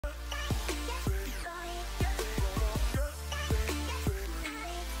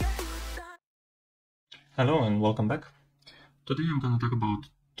Hello and welcome back. Today I'm going to talk about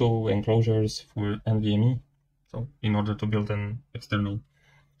two enclosures for NVMe. So in order to build an external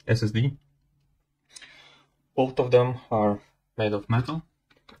SSD. Both of them are made of metal.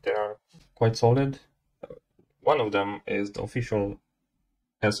 They are quite solid. One of them is the official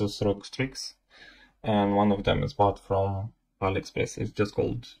Asus ROG Strix, and one of them is bought from AliExpress. It's just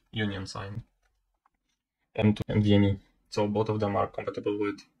called Union Sign M2 NVMe. So both of them are compatible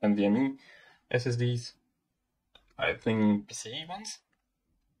with NVMe SSDs. I think PCIe ones.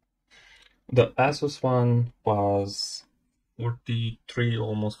 The Asus one was $43,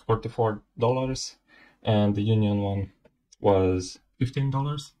 almost $44, and the Union one was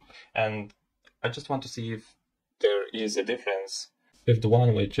 $15. And I just want to see if there is a difference. If the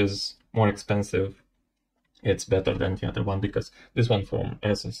one which is more expensive, it's better than the other one, because this one from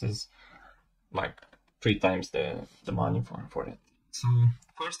Asus is like 3 times the money for it. So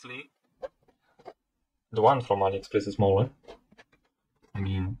firstly, the one from AliExpress is smaller. I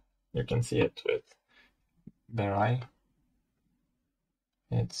mean, you can see it with bare eye.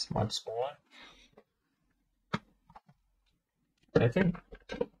 It's much smaller. I think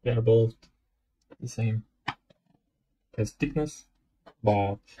they are both the same as thickness,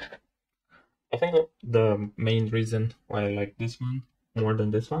 but I think the main reason why I like this one more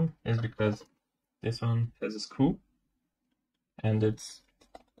than this one is because this one has a screw and it's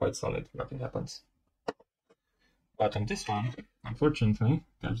quite solid, nothing happens. But on this one, unfortunately,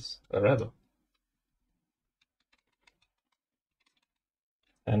 there's a rattle.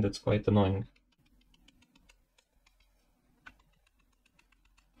 And it's quite annoying.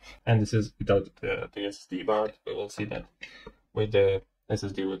 And this is without the SSD, but we will see that with the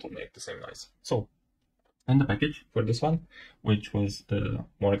SSD it will make the same noise. So, in the package for this one, which was the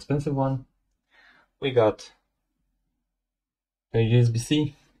more expensive one, we got a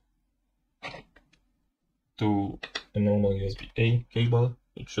USB-C to a normal USB-A cable.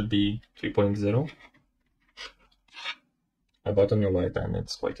 It should be 3.0. I bought a new light and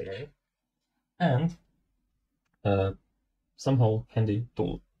it's quite annoying. And somehow handy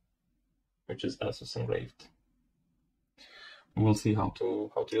tool, which is Asus engraved. We'll see how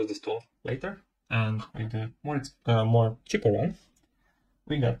to use this tool later. And with the more cheaper one,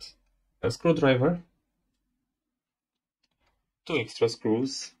 we got a screwdriver, 2 extra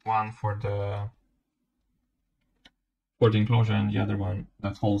screws, one for the enclosure and the other one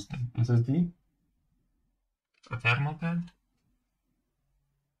that holds the SSD, a thermal pad,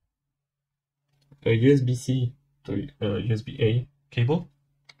 a USB-C to USB-A cable,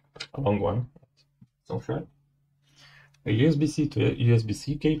 a long one, so short, a USB-C to a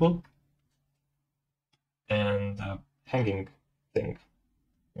USB-C cable, and a hanging thing,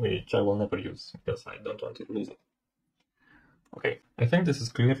 which I will never use because I don't want to lose it. Okay, I think this is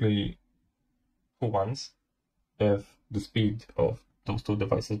clearly who wants if the speed of those two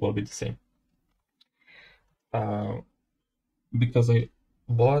devices will be the same. Because I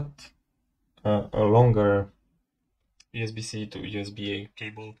bought a longer USB-C to USB-A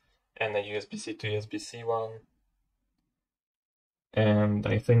cable and a USB-C to USB-C one, and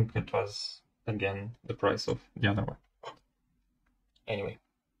I think it was again the price of the other one. Anyway,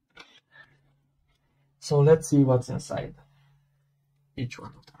 so let's see what's inside each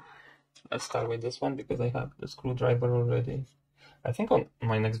one of them. Let's start with this one because I have the screwdriver already. I think on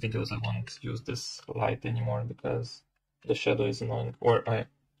my next videos I won't use this light anymore because the shadow is annoying, or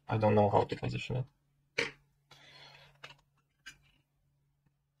I don't know how to position it.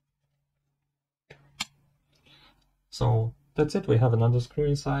 So that's it, we have another screw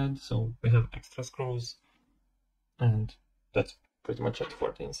inside, so we have extra screws, and that's pretty much it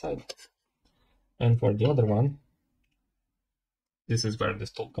for the inside. And for the other one, this is where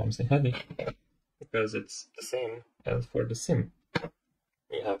this tool comes in handy, because it's the same as for the SIM.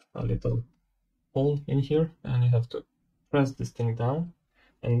 You have a little hole in here, and you have to press this thing down,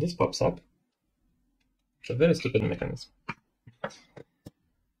 and this pops up. It's a very stupid mechanism.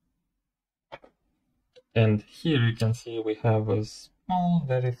 And here you can see we have a small,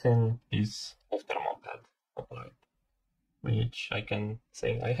 very thin piece of thermal pad applied, which I can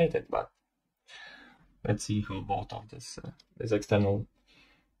say I hate it, but let's see how both of these external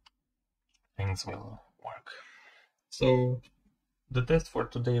things will work. So the test for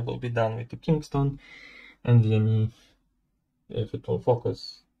today will be done with the Kingston NVMe, if it will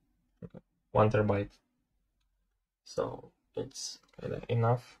focus, 1 terabyte. So it's kind of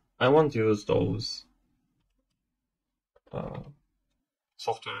enough. I won't use those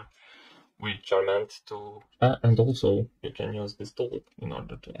software which are meant to, and also you can use this tool in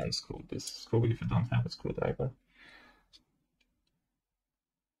order to unscrew this screw if you don't have a screwdriver.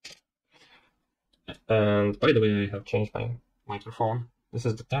 And by the way, I have changed my microphone. This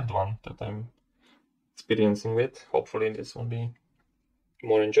is the third one that I'm experiencing with. Hopefully this will be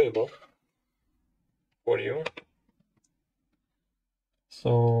more enjoyable for you.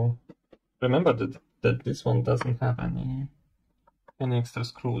 So remember that this one doesn't have any extra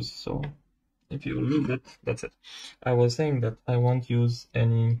screws, so if you lose it, that's it. I was saying that I won't use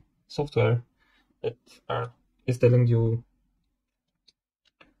any software that is telling you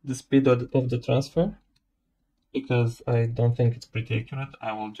the speed of the transfer, because I don't think it's pretty accurate.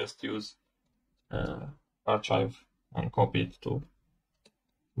 I will just use archive and copy it to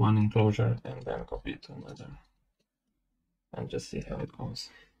one enclosure and then copy it to another and just see how it goes.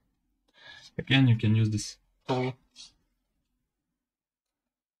 Again, you can use this tool,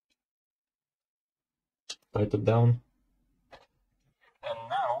 write it down, and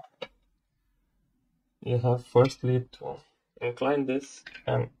now you have firstly to incline this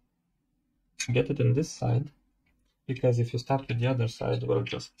and get it in this side, because if you start with the other side, we'll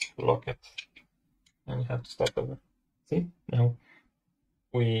just lock it and you have to start over. See, now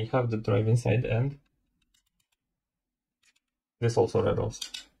we have the drive inside and this also rattles.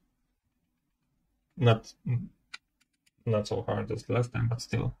 Not so hard as last time, but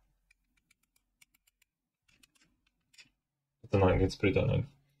still. It's annoying, it's pretty annoying.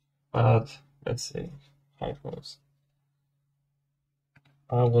 But let's see how it goes.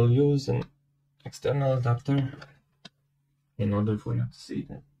 I will use an external adapter in order for you to see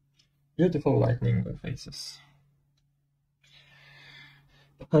the beautiful lightning faces.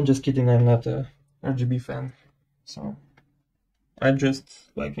 I'm just kidding, I'm not a RGB fan, so I just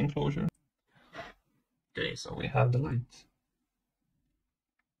like enclosure. Okay, so we have the light.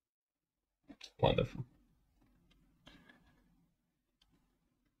 Wonderful.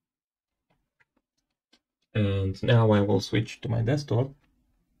 And now I will switch to my desktop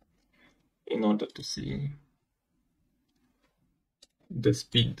in order to see the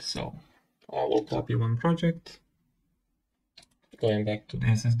speed. So I will copy one project, going back to the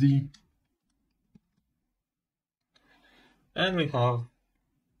SSD, and we have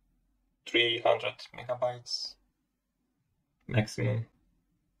 300 megabytes, maximum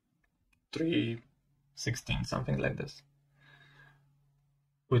 316, something like this,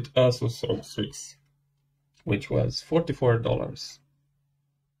 with Asus ROG Strix, which was $44.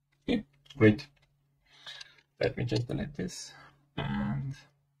 Okay, great. Let me just delete this and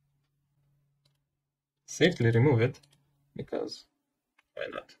safely remove it, because why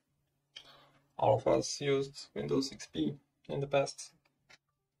not? All of us used Windows XP in the past.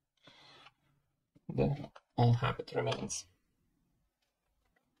 The old habit remains.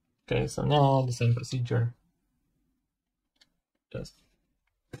 Okay, so now the same procedure. Just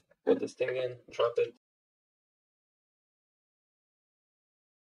put this thing in, drop it.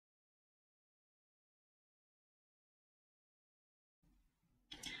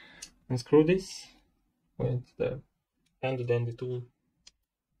 And screw this with the handy dandy tool.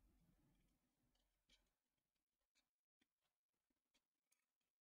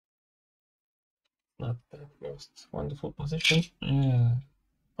 Not the most wonderful position. Yeah.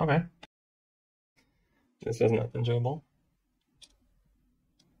 Okay. This was not enjoyable.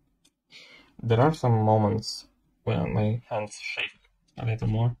 There are some moments when my hands shake a little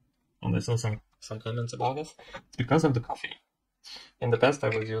more, and I saw some comments about this. It's because of the coffee. In the past, I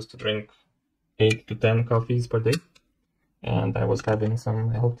was used to drink 8 to 10 coffees per day, and I was having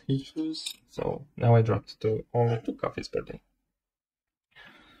some health issues, so now I dropped to only 2 coffees per day.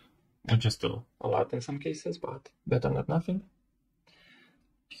 Which is still a lot in some cases, but better than nothing.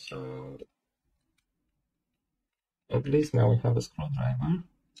 So at least now we have a screwdriver.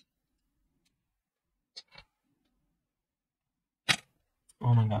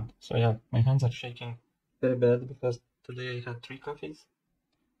 Oh my god. So yeah, my hands are shaking very bad because today I had 3 coffees.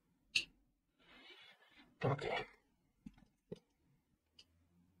 Okay.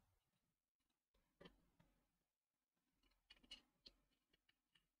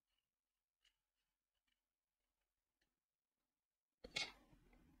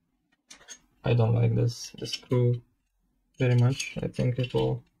 I don't like this screw very much. I think it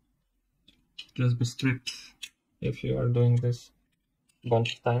will just be stripped if you are doing this a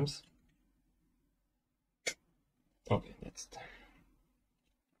bunch of times. Okay, next.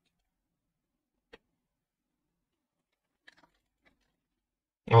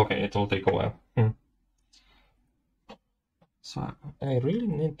 Okay, it will take a while. So I really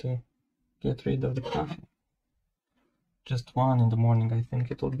need to get rid of the coffee. Just one in the morning, I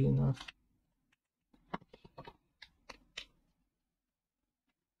think it will be enough.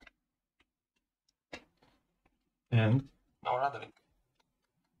 And no rattling.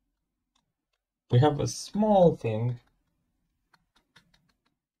 we have a small thing,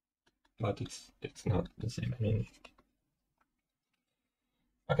 but it's not the same. I mean,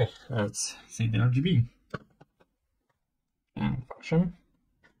 okay, let's see the RGB function.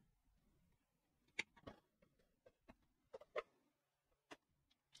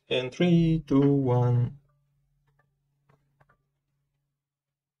 In 3, 2, 1.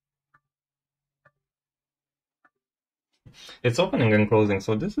 It's opening and closing,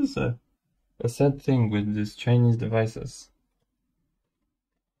 so this is a sad thing with these Chinese devices.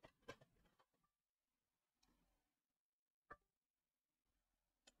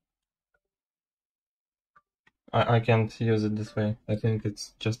 I can't use it this way. I think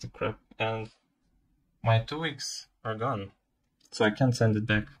it's just a crap. And my 2 weeks are gone, so I can't send it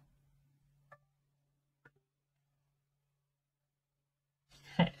back.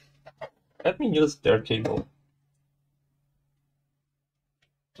 Let me use their cable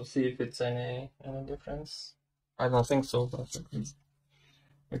to see if it's any difference. I don't think so, but at least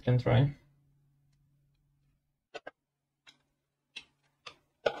we can try.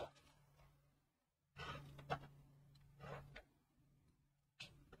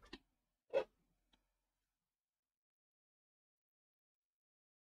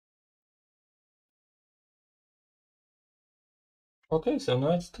 Okay, so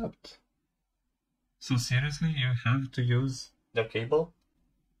now it stopped. So seriously, you have to use the cable?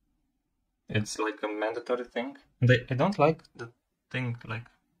 It's like a mandatory thing. I don't like the thing like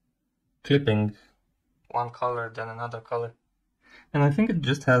clipping one color then another color. And I think it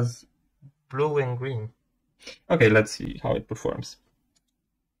just has blue and green. Okay, let's see how it performs.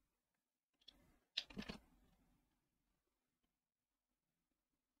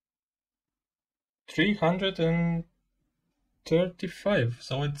 $335,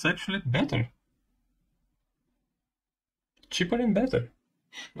 so it's actually better. Cheaper and better.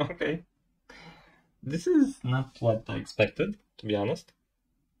 Okay. This is not what I expected, to be honest.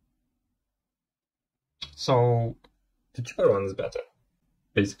 So, the cheaper one is better,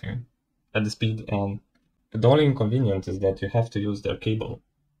 basically, at the speed, and the only inconvenience is that you have to use their cable.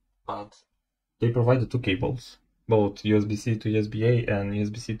 But they provided 2 cables, both USB-C to USB-A and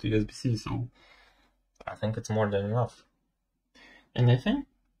USB-C to USB-C, so I think it's more than enough. And I think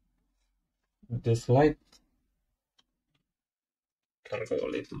this light can go a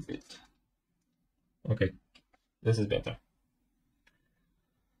little bit. Okay, this is better.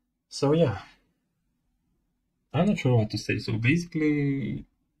 So yeah, I'm not sure what to say. So basically,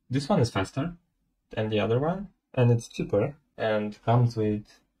 this one is faster than the other one, and it's cheaper, and comes with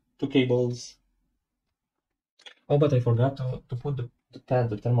 2 cables. Oh, but I forgot to put the pad,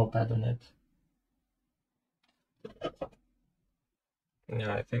 the thermal pad on it.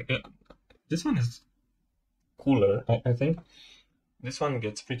 Yeah, I think this one is cooler. I think this one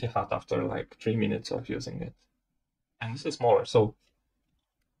gets pretty hot after like 3 minutes of using it. And this is smaller, so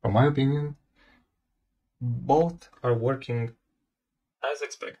from my opinion, both are working as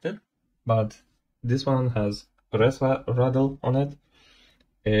expected, but this one has less rattle on it.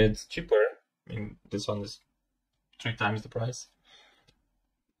 It's cheaper. I mean, this one is 3 times the price.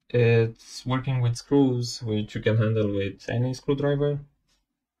 It's working with screws, which you can handle with any screwdriver.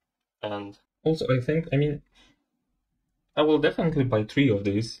 And also, I mean, I will definitely buy 3 of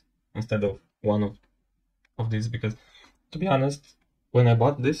these instead of 1 of these, because to be honest, when I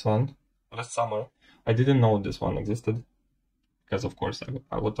bought this one last summer, I didn't know this one existed, because of course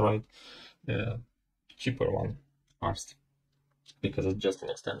I would try the cheaper one first, because it's just an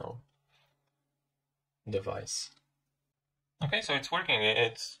external device. Okay, so it's working.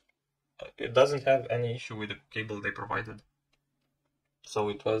 It doesn't have any issue with the cable they provided. So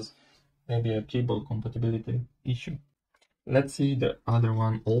it was maybe a cable compatibility issue. Let's see the other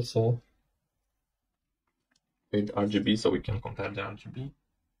one also with RGB, so we can compare the RGB.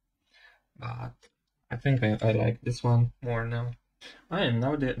 But I think I like this one more now. And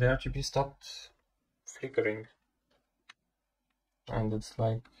now the RGB stopped flickering. And it's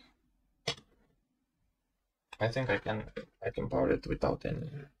like, I think I can power it without any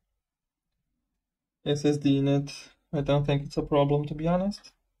SSD in it. I don't think it's a problem, to be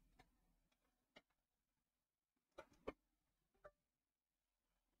honest.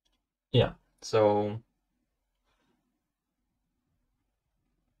 Yeah, so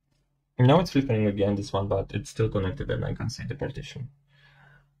now it's flickering again, this one, but it's still connected and I can see the partition.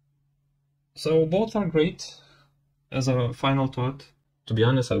 So both are great. As a final thought, to be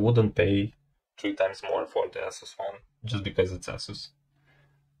honest, I wouldn't pay 3 times more for the Asus one, just because it's Asus.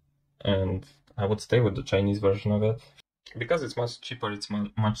 And I would stay with the Chinese version of it. Because it's much cheaper, it's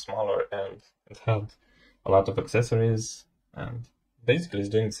much smaller, and it had a lot of accessories, and basically it's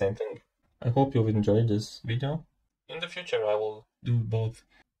doing the same thing. I hope you've enjoyed this video. In the future, I will do both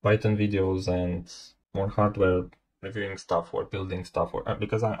Python videos and more hardware reviewing stuff or building stuff, or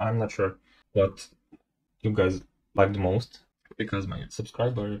because I'm not sure what you guys like the most, because my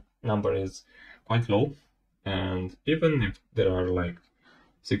subscriber number is quite low, and even if there are like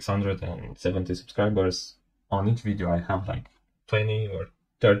 670 subscribers on each video, I have like 20 or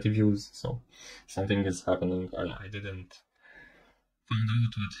 30 views, so something is happening. I didn't find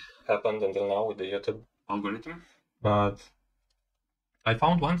out what happened until now with the YouTube algorithm, but I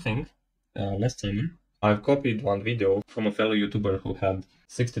found one thing last summer. I've copied one video from a fellow YouTuber who had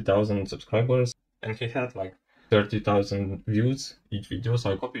 60,000 subscribers, and he had like 30,000 views each video.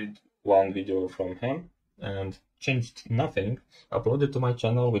 So I copied one video from him and changed nothing, uploaded to my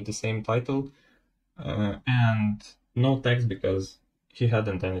channel with the same title and no text because he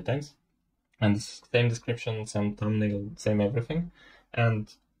hadn't any text, and same description, same thumbnail, same everything.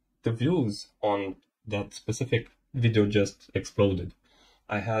 And the views on that specific video just exploded.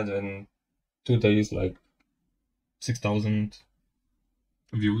 I had in 2 days like 6,000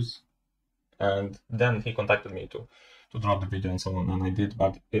 views, and then he contacted me to drop the video and so on, and I did,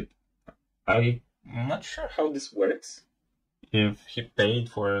 but I'm not sure how this works, if he paid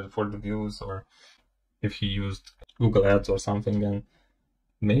for the views or if he used Google Ads or something, and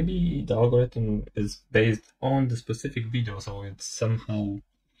maybe the algorithm is based on the specific video, so it's somehow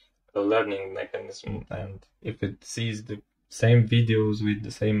a learning mechanism, and if it sees the same videos with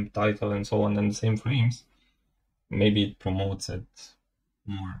the same title and so on and the same frames, maybe it promotes it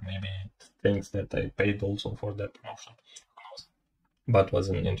more. Maybe it thinks that I paid also for that promotion. But was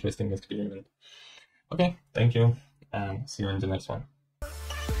an interesting experiment. Okay, thank you, and see you in the next one.